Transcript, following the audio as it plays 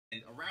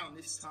And around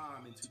this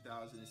time in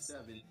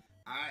 2007,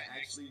 I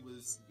actually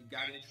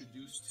got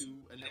introduced to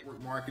a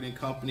network marketing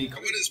company.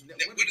 What does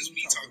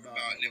we talk about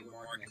network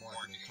marketing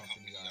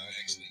company I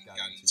actually got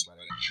into by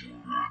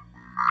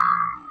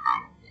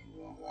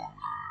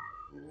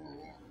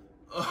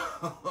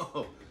that?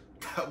 Oh,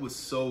 that was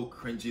so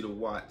cringy to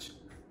watch.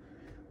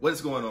 What is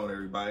going on,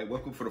 everybody?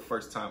 Welcome for the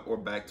first time or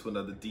back to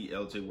another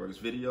dljworks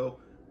video.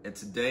 And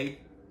today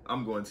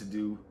I'm going to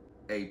do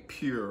a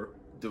pure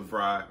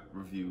DeVry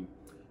review.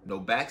 No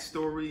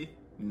backstory,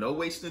 no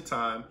wasting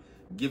time,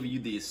 giving you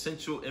the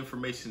essential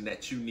information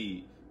that you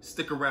need.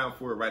 Stick around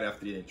for it right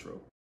after the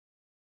intro.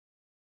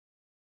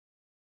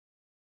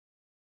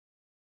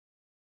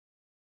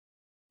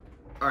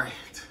 All right,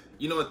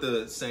 you know what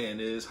the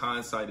saying is,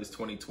 hindsight is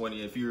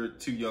 20/20. If you're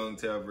too young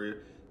to ever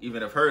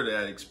even have heard of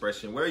that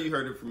expression, where you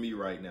heard it from me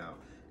right now.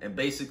 And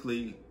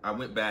basically, I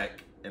went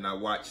back and I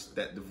watched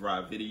that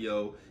DeVry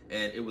video,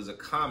 and it was a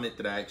comment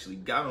that I actually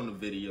got on the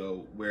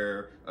video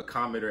where a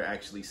commenter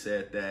actually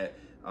said that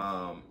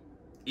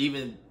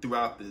even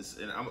throughout this,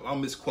 and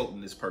I'm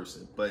misquoting this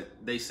person, but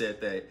they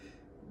said that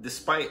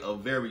despite a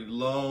very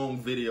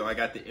long video, I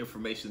got the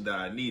information that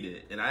I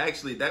needed. And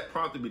that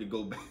prompted me to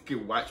go back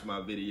and watch my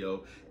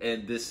video,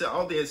 and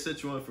all the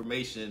essential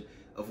information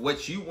of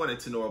what you wanted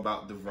to know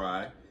about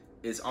DeVry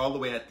is all the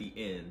way at the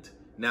end.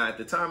 Now, at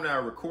the time that I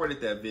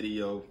recorded that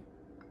video,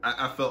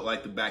 I felt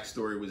like the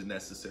backstory was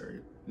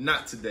necessary.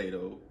 Not today,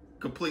 though.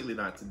 Completely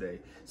not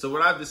today. So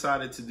what I've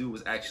decided to do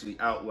was actually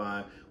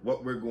outline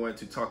what we're going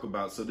to talk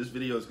about. So this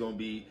video is going to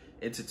be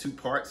into two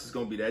parts. It's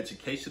going to be the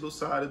educational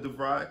side of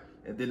DeVry,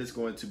 and then it's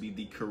going to be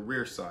the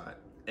career side.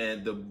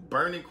 And the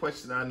burning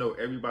question I know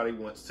everybody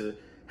wants to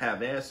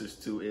have answers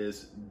to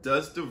is,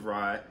 does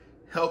DeVry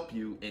help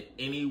you in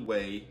any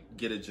way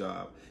get a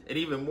job? And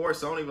even more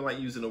so, I don't even like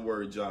using the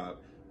word job.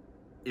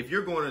 If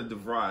you're going to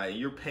DeVry and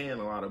you're paying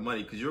a lot of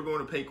money, because you're going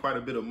to pay quite a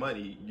bit of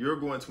money, you're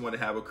going to want to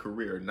have a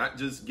career, not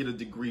just get a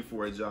degree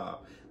for a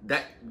job.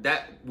 That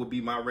would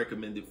be my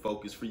recommended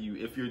focus for you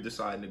if you're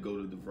deciding to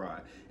go to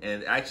DeVry.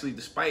 And actually,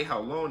 despite how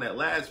long that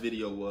last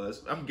video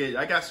was,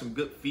 I got some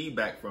good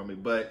feedback from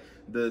it, but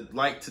the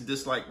like to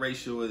dislike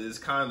ratio is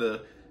kind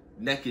of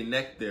neck and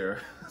neck there.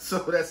 So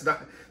that's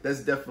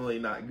definitely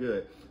not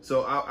good.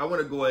 So I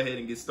want to go ahead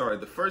and get started.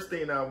 The first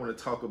thing that I want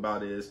to talk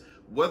about is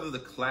whether the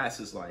class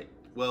is like.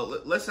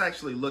 Well, let's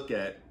actually go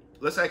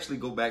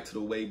back to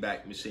the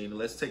Wayback Machine, and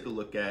let's take a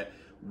look at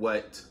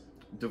what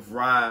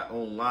DeVry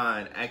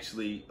Online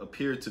actually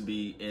appeared to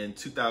be in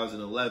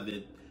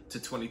 2011 to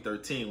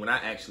 2013 when I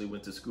actually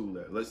went to school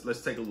there.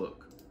 Let's take a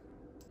look.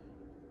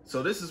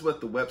 So this is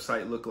what the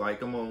website looked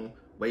like. I'm on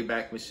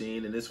Wayback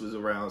Machine, and this was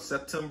around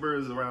September,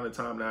 is around the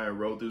time that I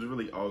enrolled. It was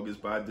really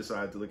August, but I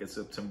decided to look at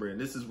September, and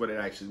this is what it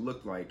actually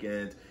looked like.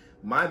 And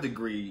my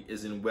degree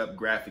is in web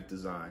graphic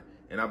design.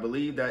 And I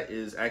believe that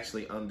is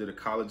actually under the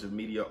College of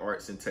Media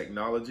Arts and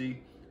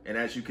Technology. And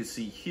as you can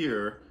see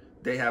here,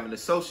 they have an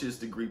associate's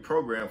degree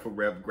program for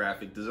web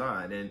graphic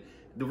design. And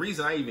the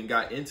reason I even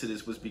got into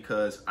this was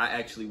because I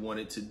actually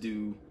wanted to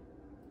do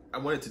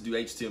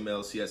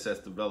HTML,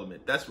 CSS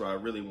development. That's what I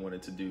really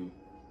wanted to do.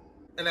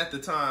 And at the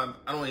time,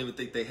 I don't even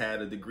think they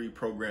had a degree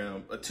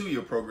program, a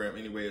 2-year program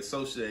anyway,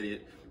 associated,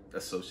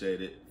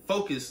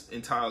 focused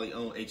entirely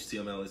on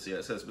HTML and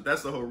CSS. But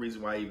that's the whole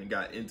reason why I even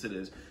got into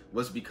this,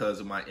 was because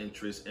of my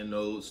interest in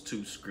those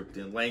two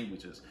scripting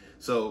languages.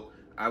 So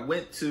I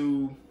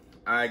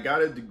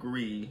got a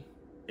degree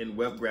in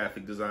web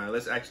graphic design.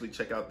 Let's actually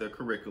check out their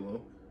curriculum.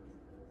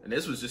 And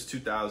this was just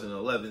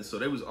 2011, so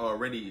they was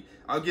already,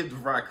 I'll give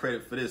DeVry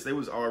credit for this, they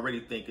was already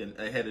thinking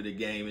ahead of the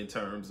game in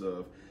terms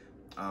of,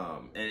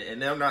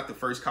 and they're not the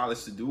first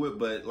college to do it,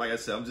 but like I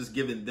said, I'm just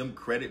giving them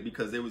credit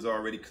because they was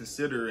already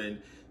considering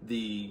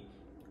the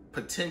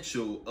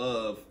potential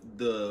of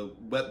the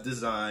web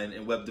design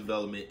and web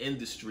development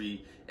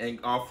industry and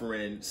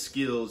offering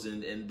skills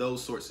and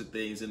those sorts of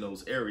things in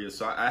those areas.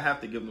 So I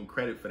have to give them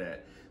credit for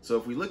that. So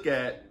if we look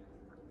at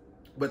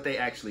what they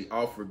actually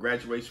offer,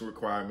 graduation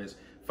requirements,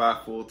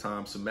 5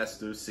 full-time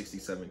semesters,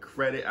 67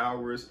 credit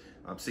hours,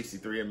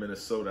 63 in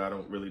Minnesota. I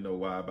don't really know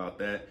why about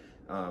that.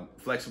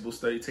 Flexible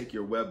study, take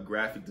your web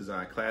graphic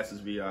design classes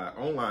via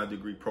online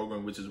degree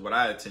program, which is what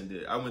I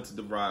attended. I went to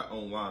DeVry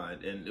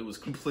Online, and it was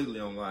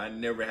completely online. I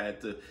never had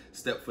to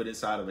step foot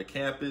inside of a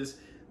campus.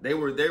 They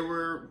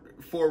were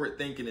forward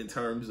thinking in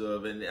terms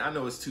of, and I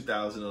know it's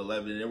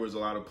 2011, and there was a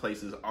lot of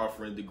places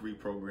offering degree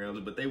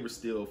programs, but they were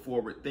still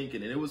forward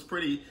thinking. And it was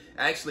pretty,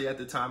 actually at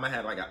the time I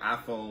had like an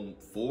iPhone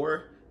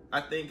 4,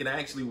 I think, and I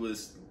actually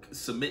was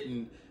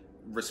submitting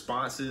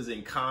responses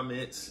and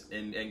comments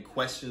and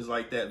questions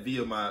like that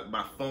via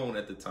my phone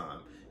at the time.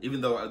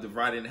 Even though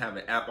DeVry didn't have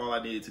an app, all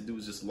I needed to do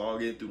was just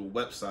log in through the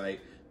website,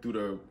 through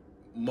the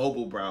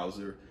mobile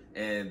browser,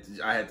 and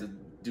I had to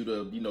do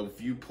the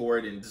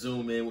viewport and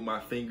zoom in with my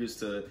fingers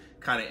to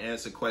kind of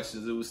answer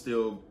questions. It was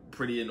still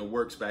pretty in the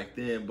works back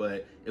then,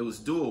 but it was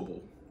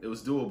doable. It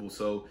was doable.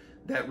 So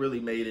that really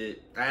made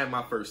it, I had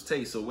my first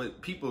taste. So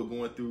what people are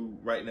going through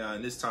right now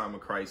in this time of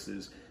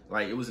crisis,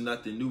 like, it was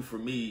nothing new for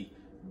me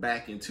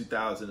back in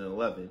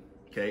 2011,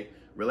 okay?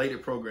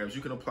 related programs.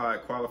 You can apply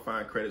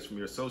qualifying credits from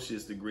your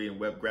associate's degree in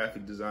web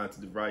graphic design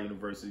to DeVry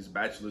University's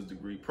bachelor's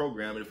degree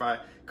program. And if I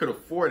could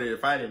afford it,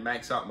 if I didn't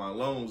max out my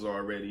loans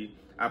already,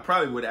 I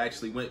probably would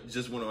actually went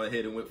on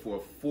ahead and went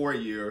for a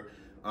 4-year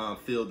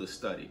field of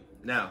study.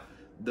 Now,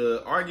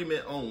 the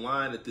argument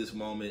online at this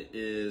moment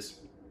is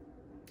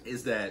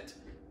that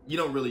you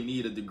don't really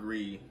need a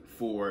degree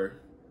for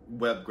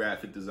web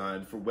graphic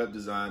design, for web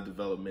design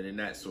development and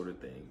that sort of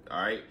thing.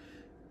 All right,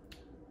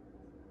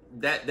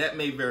 that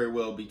may very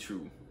well be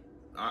true.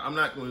 I'm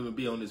not going to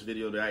be on this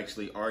video to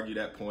actually argue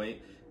that point.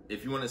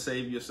 If you want to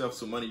save yourself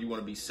some money, you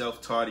want to be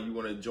self-taught, or you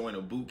want to join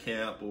a boot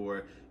camp,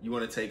 or you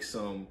want to take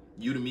some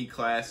Udemy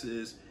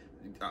classes,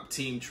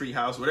 Team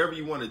Treehouse, whatever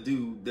you want to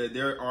do,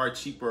 there are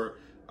cheaper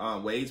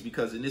ways,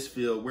 because in this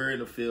field, we're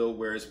in a field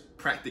where it's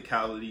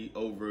practicality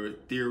over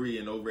theory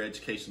and over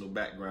educational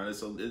background.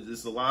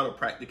 It's a lot of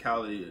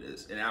practicality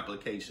and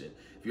application.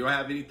 If you don't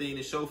have anything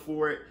to show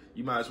for it,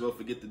 you might as well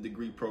forget the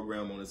degree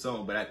program on its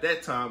own. But at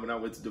that time, when I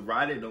went to DeVry,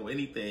 I didn't know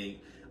anything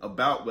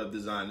about web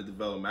design and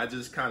development. I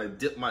just kind of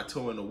dipped my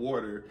toe in the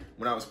water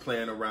when I was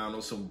playing around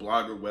on some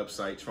blogger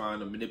website trying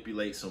to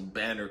manipulate some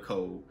banner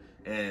code.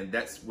 And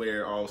that's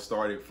where it all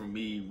started for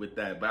me with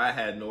that. But I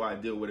had no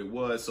idea what it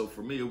was. So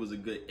for me, it was a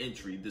good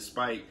entry,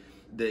 despite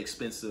the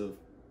expensive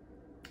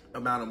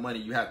amount of money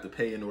you have to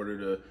pay in order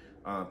to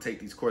take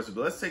these courses.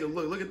 But let's take a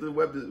look. Look at the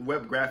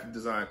web graphic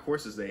design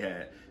courses they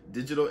had.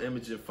 Digital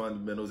Imaging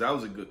Fundamentals, that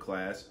was a good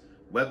class.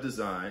 Web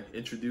Design,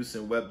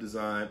 Introducing Web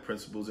Design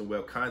Principles and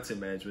Web Content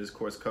Management. This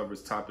course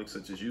covers topics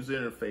such as user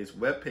interface,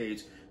 web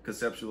page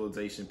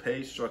conceptualization,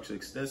 page structure,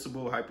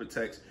 extensible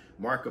hypertext,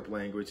 markup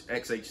language,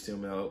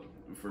 XHTML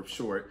for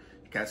short,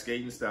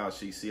 cascading style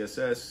sheet,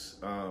 CSS,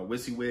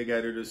 WYSIWYG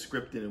editor,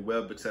 scripting, and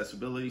web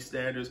accessibility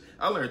standards.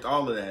 I learned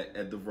all of that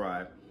at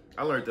DeVry.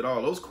 I learned it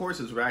all. Those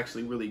courses were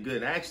actually really good,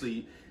 and I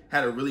actually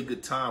had a really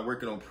good time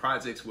working on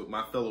projects with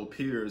my fellow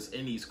peers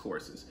in these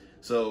courses.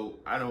 So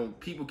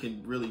people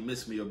can really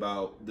miss me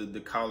about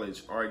the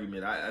college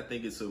argument. I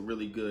think it's a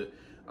really good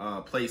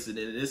place, and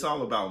it's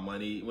all about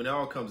money. When it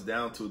all comes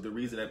down to it, the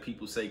reason that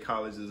people say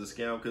college is a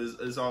scam, because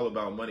it's all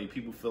about money.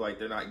 People feel like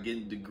they're not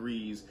getting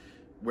degrees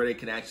where they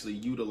can actually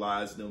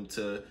utilize them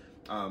to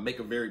make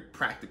a very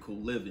practical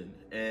living.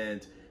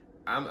 And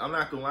I'm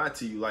not gonna lie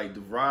to you, like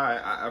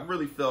DeVry, I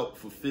really felt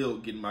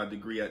fulfilled getting my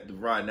degree at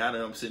DeVry. Now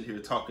that I'm sitting here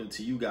talking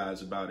to you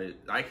guys about it,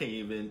 I can't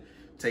even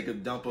take a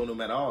dump on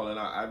them at all, and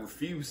I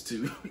refuse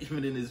to,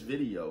 even in this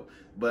video.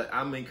 But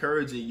I'm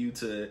encouraging you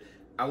to,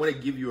 I want to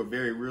give you a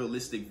very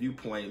realistic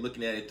viewpoint,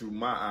 looking at it through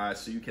my eyes,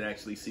 so you can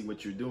actually see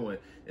what you're doing.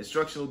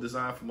 Instructional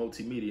design for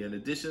multimedia. In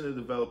addition to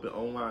developing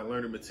online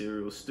learning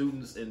materials,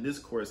 students in this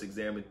course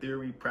examine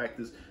theory,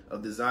 practice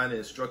of designing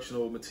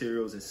instructional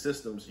materials and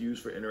systems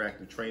used for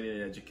interactive training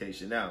and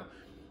education. Now,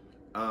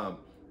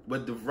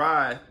 what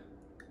DeVry,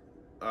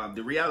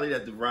 the reality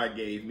that DeVry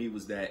gave me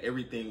was that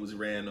everything was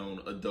ran on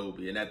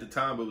Adobe, and at the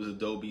time it was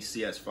Adobe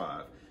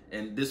CS5,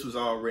 and this was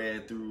all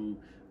ran through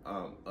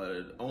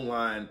an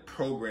online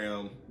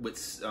program with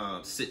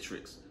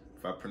Citrix,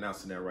 if I'm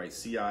pronouncing that right,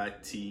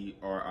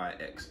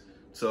 Citrix.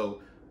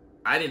 So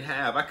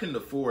I couldn't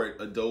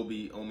afford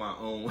Adobe on my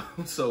own.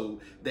 So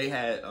they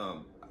had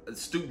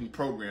student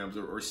programs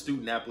or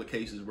student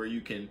applications where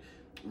you can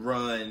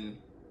run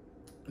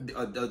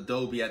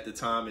Adobe at the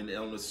time and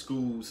on the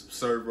school's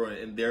server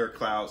and their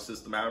cloud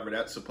system, however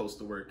that's supposed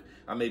to work.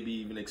 I may be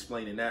even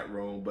explaining that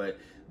wrong, but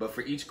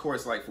for each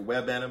course, like for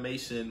web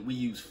animation, we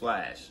use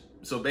Flash.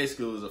 So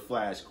basically it was a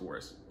Flash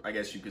course, I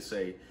guess you could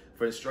say.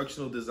 For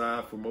instructional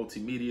design for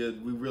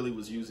multimedia, we really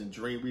was using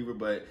Dreamweaver,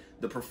 but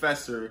the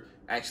professor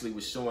actually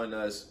was showing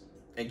us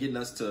and getting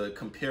us to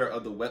compare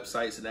other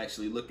websites and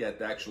actually look at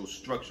the actual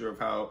structure of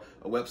how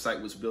a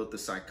website was built, the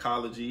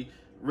psychology.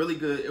 Really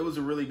good. It was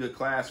a really good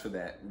class for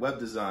that. Web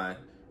design,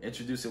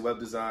 introducing web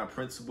design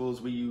principles.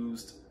 Digital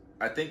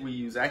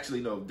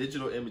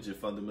Imaging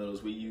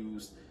Fundamentals. We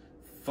used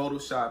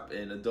Photoshop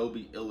and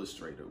Adobe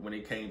Illustrator when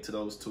it came to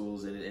those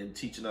tools and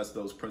teaching us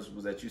those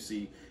principles that you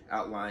see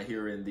outlined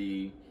here in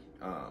the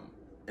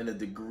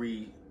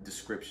degree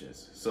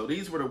descriptions. So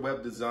these were the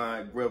web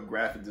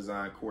graphic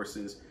design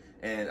courses,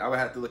 and I would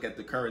have to look at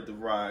the current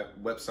DeVry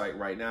website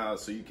right now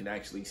so you can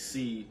actually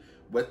see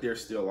what they're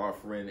still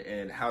offering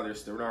and how they're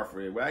still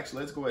offering it. Well, actually,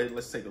 let's go ahead and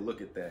let's take a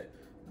look at that.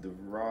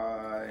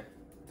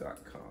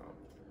 DeVry.com.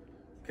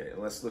 Okay,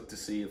 let's look to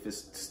see if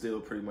it's still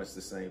pretty much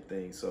the same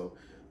thing. So,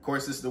 of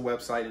course, this is the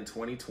website in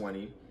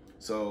 2020.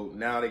 So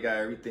now they got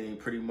everything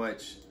pretty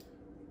much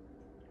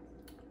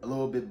a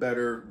little bit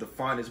better. The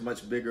font is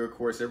much bigger. Of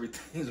course,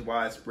 everything's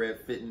widespread,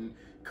 fitting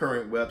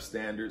current web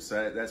standards.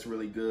 So that's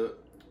really good.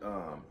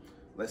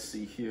 Let's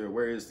see here.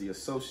 Where is the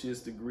associate's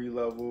degree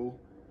level?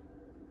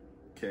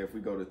 Okay, if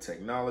we go to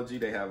technology,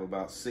 they have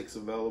about 6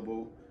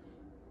 available.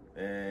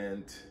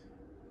 And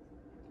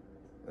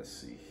let's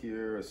see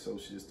here,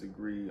 associate's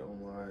degree,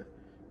 online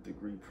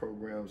degree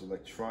programs,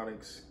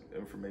 electronics,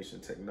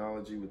 information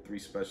technology with 3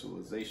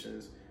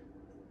 specializations.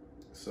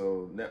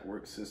 So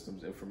network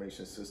systems,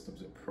 information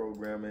systems, and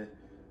programming.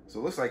 So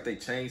it looks like they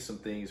changed some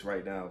things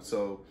right now.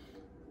 So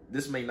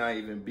this may not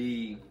even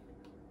be.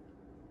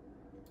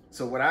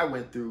 So what I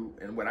went through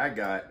and what I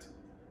got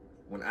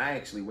when I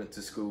actually went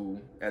to school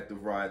at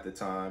DeVry at the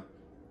time,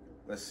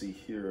 let's see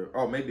here.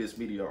 Oh, maybe it's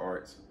media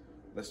arts.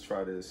 Let's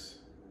try this.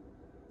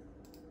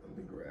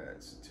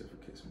 Undergrad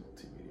certificates,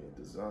 multimedia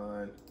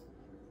design.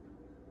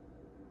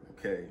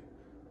 Okay.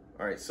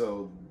 All right,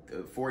 so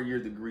a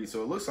 4-year degree.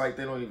 So it looks like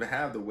they don't even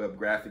have the web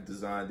graphic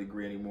design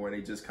degree anymore.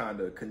 They just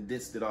kind of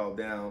condensed it all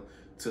down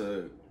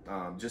to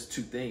just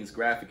 2 things: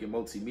 graphic and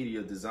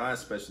multimedia design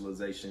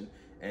specialization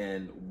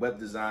and web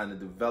design and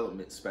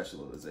development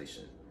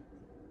specialization.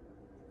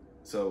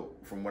 So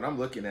from what I'm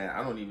looking at,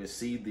 I don't even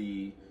see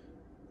the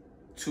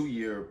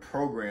 2-year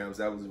programs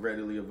that was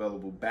readily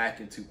available back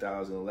in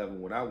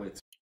 2011 when I went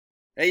to.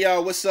 Hey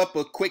y'all, what's up?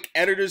 A quick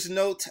editor's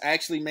note. I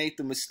actually made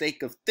the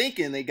mistake of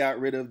thinking they got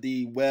rid of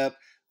the web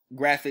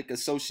graphic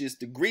associate's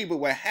degree, but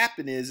what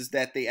happened is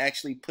that they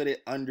actually put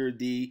it under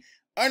the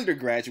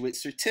undergraduate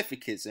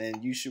certificates,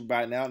 and you should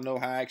by now know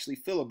how I actually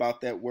feel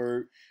about that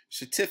word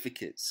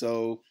certificate.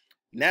 So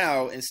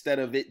now, instead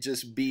of it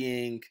just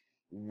being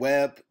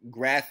web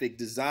graphic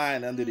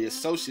design under the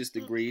associate's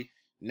degree,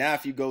 now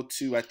if you go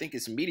to, I think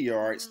it's media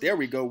arts, there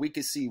we go, we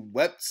can see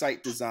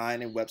website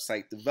design and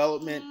website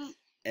development.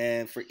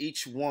 And for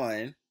each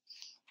one,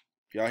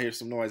 if y'all hear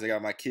some noise, I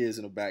got my kids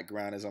in the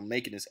background as I'm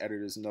making this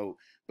editor's note.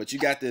 But you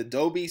got the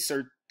Adobe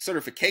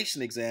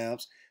certification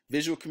exams,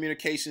 visual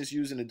communications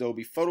using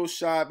Adobe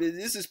Photoshop.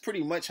 This is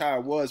pretty much how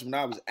it was when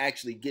I was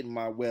actually getting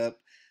my web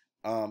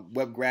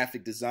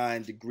graphic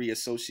design degree,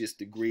 associate's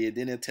degree. And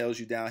then it tells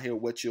you down here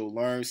what you'll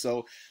learn.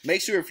 So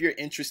make sure if you're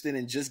interested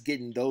in just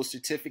getting those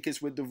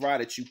certificates with DeVry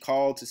that you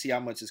call to see how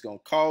much it's going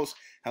to cost,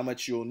 how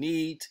much you'll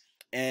need,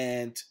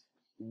 and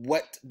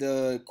what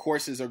the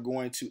courses are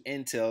going to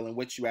entail and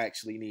what you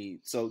actually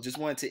need. So just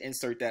wanted to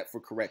insert that for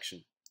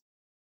correction.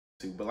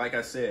 But like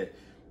I said,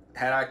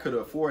 had I could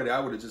afford it, I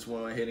would have just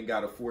went ahead and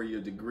got a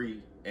 4-year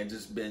degree and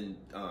just been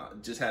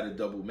just had a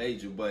double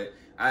major. But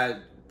I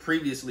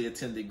previously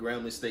attended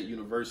Grambling State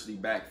University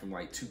back from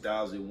like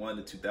 2001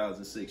 to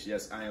 2006.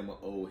 Yes, I am an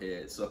old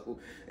head. So,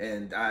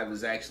 and I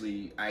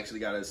actually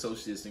got an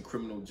associate's in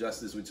criminal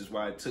justice, which is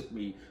why it took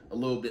me a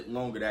little bit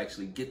longer to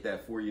actually get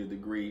that 4-year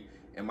degree.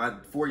 And my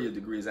 4-year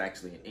degree is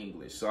actually in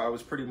English. So I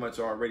was pretty much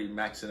already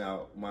maxing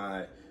out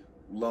my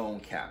loan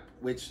cap,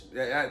 which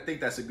I think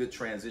that's a good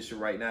transition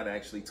right now to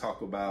actually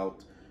talk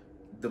about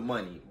the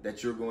money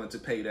that you're going to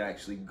pay to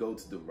actually go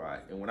to DeVry.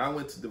 And when I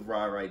went to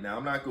DeVry right now,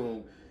 I'm not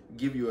going to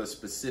give you a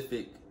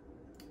specific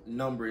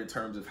number in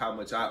terms of how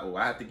much I owe.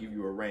 I have to give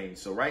you a range.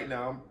 So right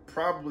now, I'm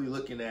probably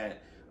looking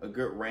at a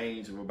good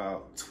range of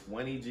about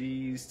 20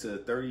 G's to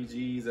 30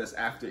 G's. That's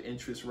after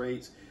interest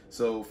rates.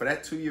 So for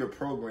that 2-year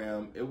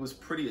program, it was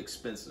pretty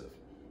expensive.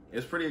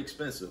 It's pretty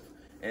expensive.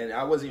 And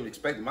I wasn't even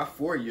expecting. My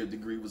 4-year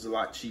degree was a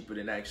lot cheaper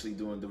than actually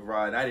doing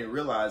DeVry. And I didn't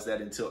realize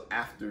that until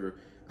after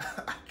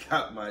I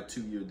got my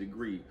 2-year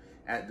degree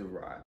at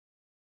DeVry.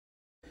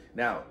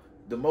 Now,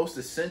 the most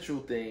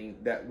essential thing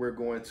that we're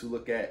going to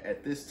look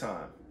at this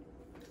time,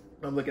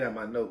 I'm looking at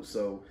my notes.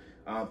 So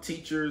the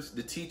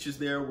teachers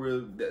there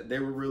were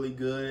really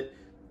good.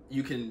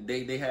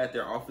 They had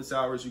their office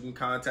hours. You can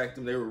contact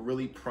them. They were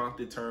really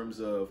prompt in terms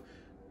of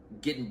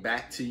getting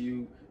back to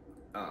you,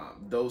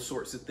 those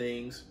sorts of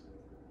things.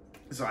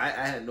 So I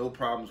had no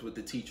problems with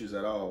the teachers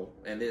at all.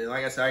 And then,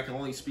 like I said, I can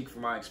only speak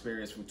from my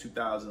experience from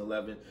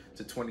 2011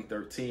 to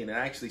 2013. And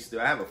I actually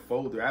I have a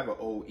folder. I have an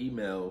old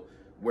email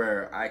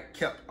where I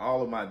kept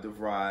all of my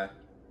DeVry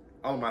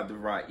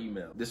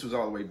email. This was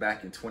all the way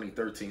back in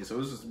 2013. So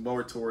this was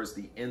more towards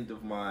the end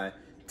of my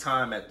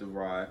time at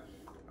DeVry.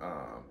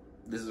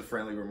 This is a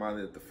friendly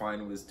reminder that the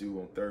final is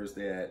due on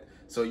Thursday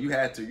so you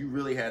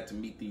really had to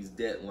meet these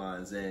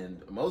deadlines,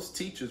 and most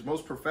teachers,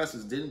 most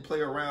professors didn't play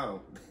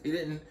around. They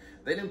didn't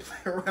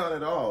play around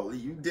at all.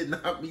 You did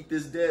not meet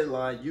this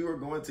deadline, you are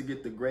going to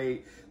get the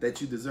grade that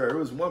you deserve. There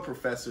was one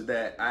professor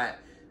that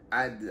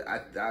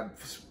I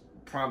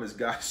promise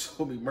God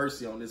showed me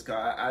mercy on this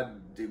guy. I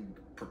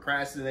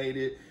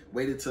procrastinated,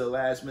 waited till the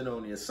last minute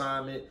on the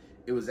assignment.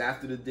 It was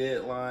after the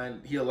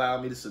deadline. He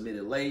allowed me to submit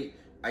it late.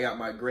 I got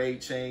my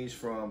grade changed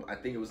from, I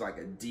think it was like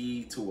a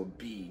D to a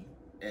B.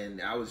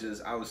 And I was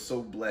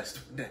so blessed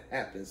when that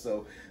happened.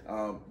 So,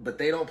 but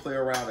they don't play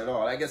around at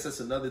all. I guess that's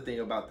another thing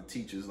about the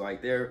teachers.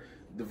 Like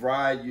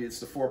DeVry,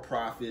 it's the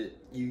for-profit.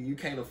 You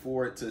can't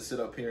afford to sit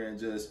up here and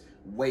just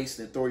waste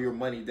and throw your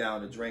money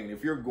down the drain.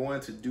 If you're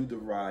going to do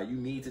DeVry, you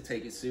need to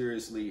take it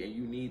seriously, and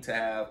you need to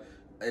have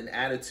an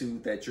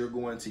attitude that you're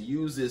going to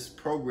use this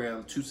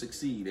program to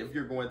succeed. If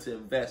you're going to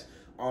invest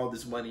all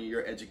this money in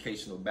your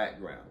educational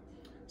background.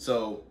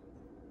 So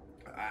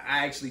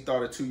I actually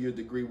thought a 2-year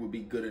degree would be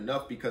good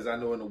enough, because I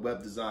know in the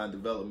web design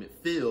development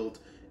field,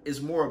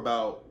 it's more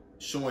about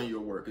showing your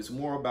work. It's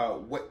more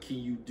about what can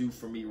you do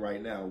for me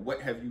right now?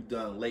 What have you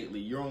done lately?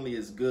 You're only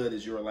as good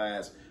as your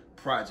last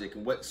project,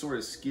 and what sort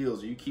of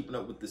skills are you keeping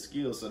up with the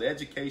skills? So the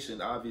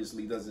education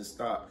obviously doesn't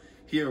stop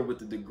here with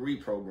the degree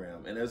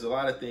program. And there's a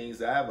lot of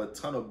things. I have a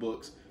ton of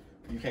books.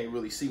 You can't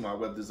really see my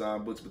web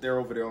design books, but they're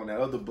over there on that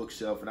other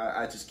bookshelf, and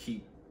I just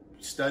keep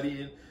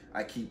studying.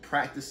 I keep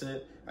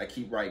practicing. I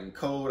keep writing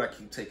code. I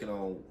keep taking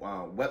on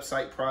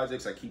website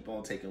projects. I keep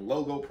on taking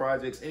logo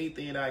projects.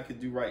 Anything that I could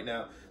do right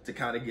now to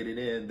kind of get it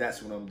in,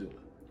 that's what I'm doing.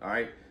 All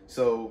right.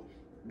 So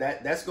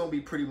that's going to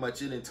be pretty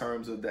much it in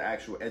terms of the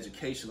actual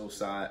educational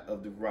side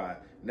of DeVry.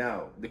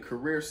 Now, the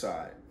career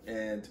side,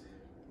 and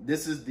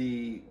this is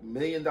the $1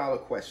 million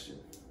question.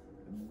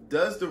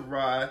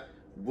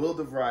 Will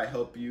DeVry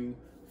help you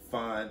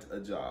find a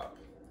job?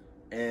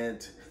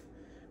 And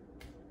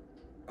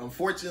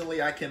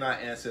unfortunately, I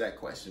cannot answer that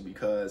question,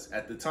 because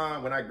at the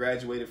time when I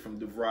graduated from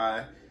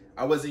DeVry,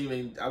 I wasn't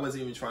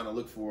even trying to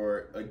look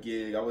for a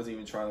gig. I wasn't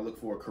even trying to look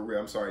for a career.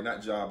 I'm sorry,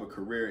 not job, a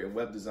career in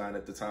web design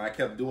at the time. I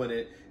kept doing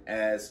it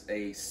as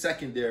a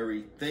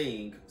secondary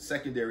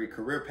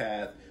career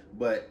path,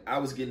 but I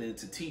was getting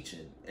into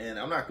teaching. And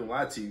I'm not gonna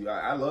lie to you,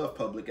 I love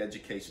public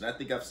education. I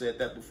think I've said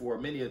that before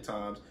many a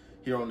times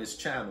here on this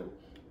channel.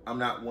 I'm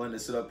not one to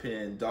sit up here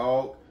and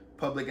dog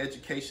public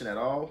education at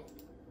all.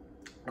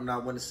 I'm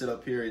not one to sit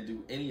up here and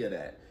do any of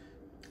that.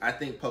 I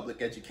think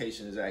public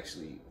education is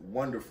actually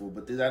wonderful,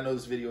 but I know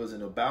this video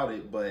isn't about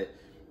it, but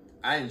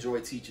I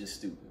enjoy teaching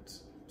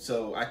students.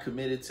 So I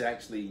committed to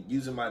actually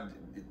using my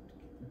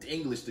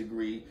English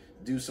degree,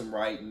 do some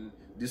writing,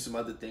 do some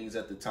other things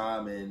at the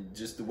time, and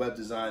just the web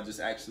design just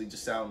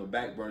sat on the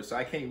back burner. So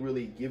I can't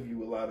really give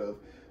you a lot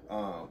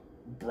of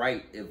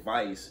bright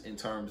advice in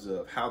terms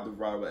of how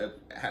DeVry will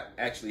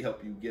actually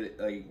help you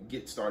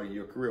get started in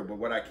your career. But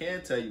what I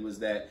can tell you is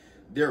that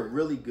they're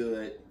really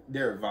good.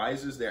 Their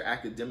advisors, their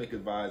academic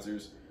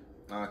advisors,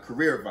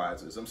 career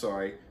advisors,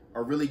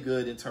 are really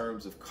good in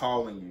terms of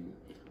calling you,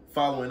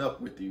 following up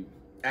with you,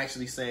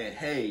 actually saying,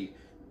 hey,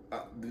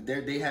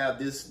 they have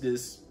this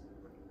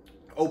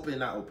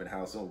not open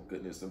house. Oh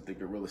goodness, I'm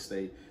thinking real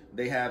estate.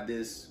 They have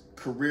this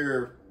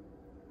career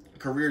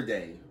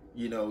day.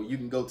 You know, you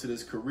can go to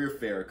this career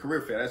fair.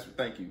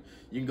 Thank you.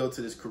 You can go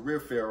to this career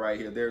fair right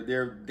here.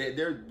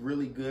 They're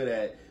really good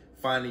at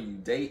finding you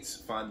dates,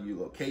 finding you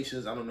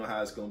locations. I don't know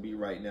how it's going to be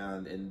right now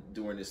and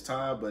during this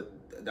time, but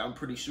I'm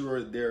pretty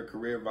sure their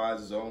career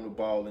advisors are on the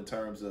ball in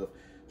terms of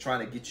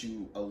trying to get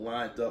you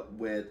aligned up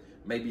with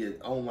maybe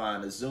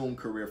a Zoom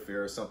career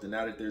fair or something,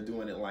 now that they're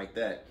doing it like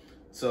that.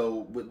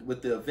 So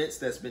with the events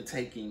that's been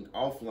taking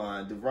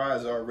offline, DeVry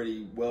is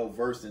already well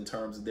versed in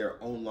terms of their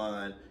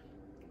online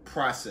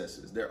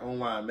processes, their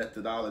online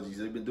methodologies.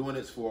 They've been doing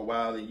this for a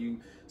while, and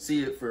you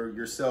see it for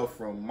yourself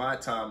from my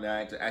time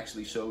that I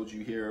actually showed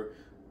you here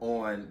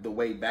on the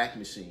Wayback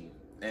Machine.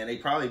 And they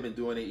probably been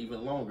doing it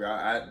even longer.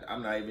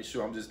 I'm not even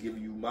sure. I'm just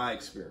giving you my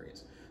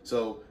experience.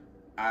 So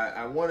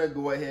I want to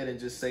go ahead and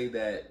just say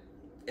that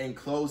in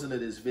closing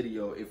of this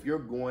video, if you're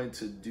going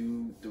to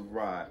do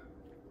DeVry,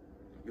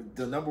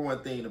 the number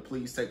one thing to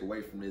please take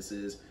away from this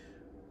is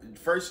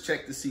first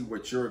check to see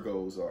what your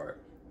goals are.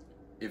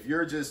 If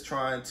you're just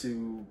trying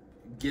to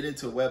get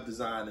into web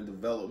design and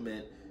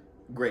development,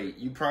 great.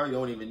 You probably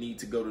don't even need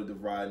to go to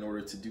DeVry in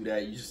order to do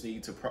that. You just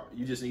need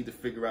to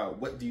figure out,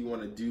 what do you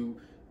want to do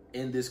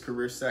in this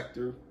career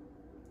sector.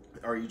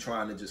 Are you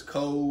trying to just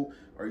code?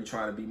 Are you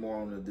trying to be more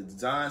on the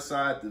design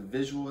side, the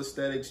visual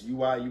aesthetics,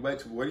 UI,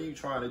 UX? What are you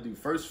trying to do?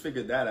 First,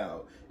 figure that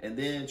out, and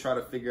then try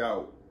to figure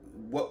out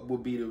what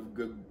would be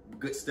the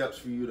good steps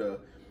for you to.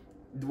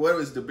 What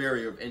is the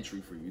barrier of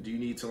entry for you? Do you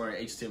need to learn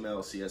HTML,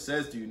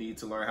 CSS? Do you need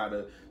to learn how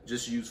to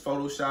just use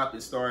Photoshop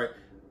and start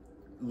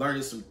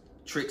learning some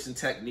tricks and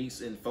techniques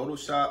in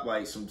Photoshop,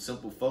 like some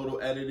simple photo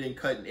editing,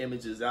 cutting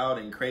images out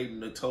and creating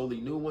the totally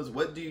new ones?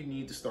 What do you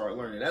need to start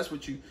learning? That's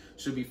what you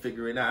should be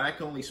figuring out. I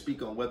can only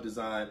speak on web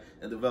design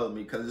and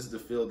development because this is the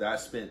field that I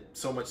spent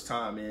so much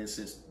time in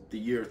since the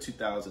year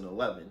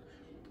 2011.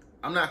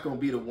 I'm not going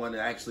to be the one to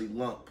actually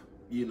lump,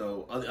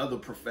 other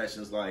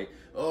professions like,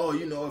 oh,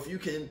 if you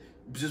can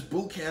just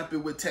boot camp it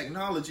with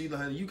technology,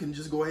 you can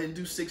just go ahead and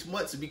do 6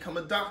 months and become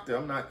a doctor.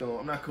 I'm not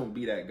gonna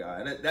be that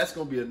guy. And that's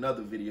gonna be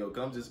another video,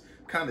 because I'm just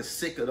kind of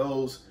sick of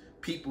those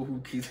people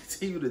who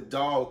continue to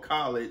dog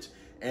college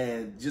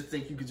and just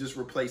think you could just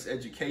replace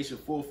education,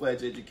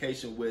 full-fledged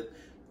education, with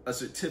a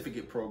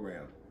certificate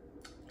program.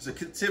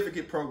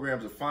 Certificate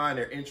programs are fine,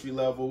 they're entry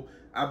level.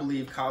 I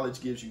believe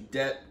college gives you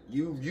depth.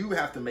 You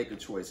have to make a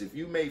choice. If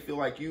you may feel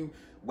like you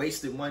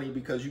wasted money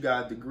because you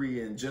got a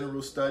degree in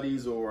general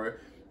studies or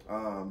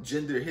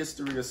gender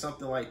history or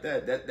something like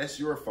that, that's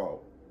your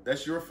fault.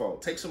 That's your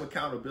fault. Take some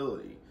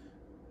accountability.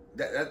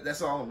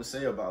 That's all I'm gonna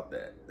say about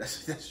that.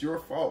 That's your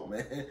fault,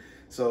 man.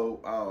 So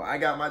I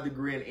got my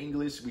degree in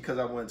English because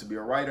I wanted to be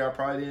a writer. I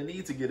probably didn't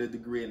need to get a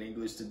degree in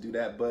English to do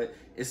that, but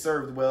it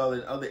served well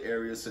in other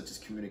areas such as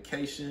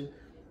communication,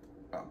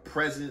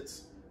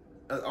 presence,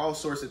 all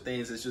sorts of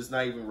things. It's just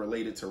not even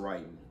related to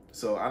writing.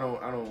 So I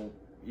don't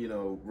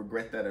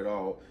regret that at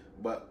all.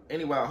 But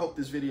anyway, I hope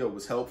this video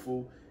was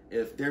helpful.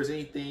 If there's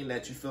anything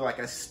that you feel like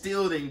I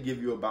still didn't give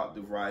you about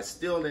DeVry,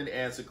 still didn't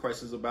answer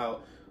questions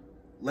about,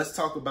 let's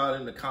talk about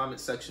it in the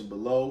comment section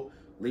below.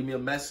 Leave me a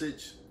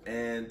message,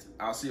 and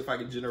I'll see if I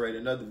can generate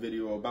another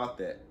video about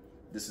that.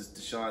 This is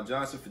Deshaun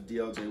Johnson for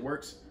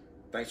DLJworks.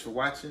 Thanks for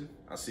watching.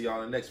 I'll see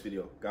y'all in the next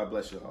video. God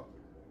bless you all.